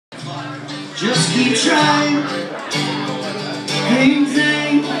Just keep trying. Things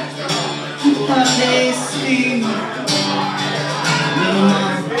ain't what they seem. Little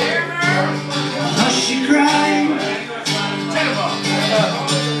mom, hush your crying.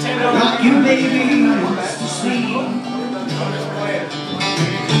 Rock your babies to sleep.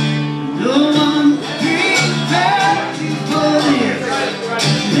 No one prepared you for this.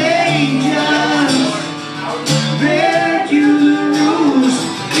 They just read you the rules.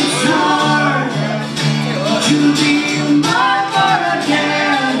 It's hard to be a mother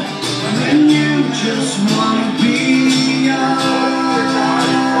again when you just want to be young.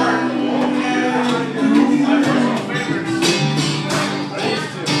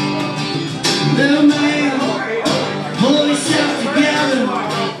 Little man, pull yourself together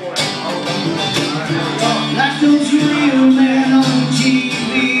like those real men on TV.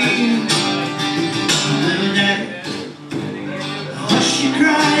 Little daddy, hush your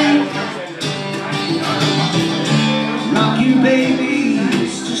crying. Rock your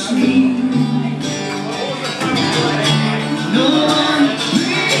babies to sleep. No one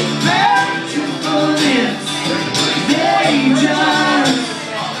prepared you for this. They just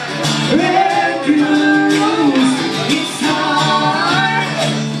read you the rules. It's hard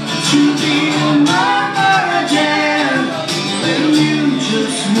to be a mother again when you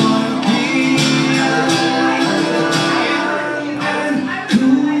just want to be young and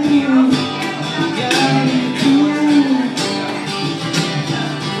cool. Young and cool.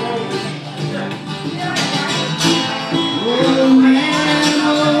 Oh man,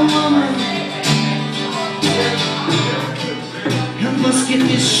 oh woman, help us get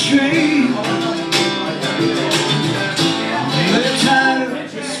this straight. We're tired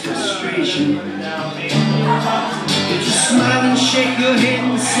of this frustration. Just smile and shake your head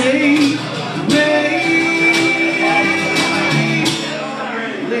and say, wait,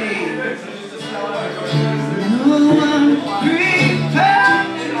 wait. No one prepared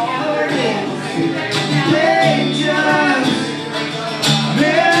for this. They just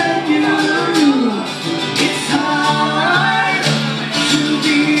read you the rules. It's hard to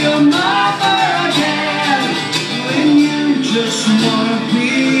be a mother again when you just want to be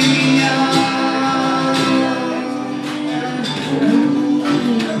young.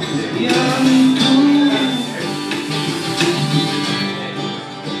 Young and cool.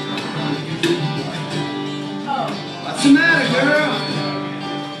 What's the matter, girl?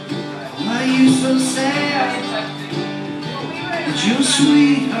 Why are you so sad? It's your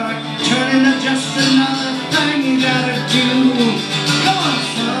sweetheart turning to just another thing you gotta do. Come on,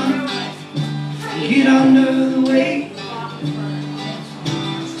 son, get under the weight.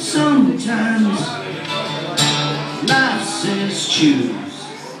 Sometimes life says choose.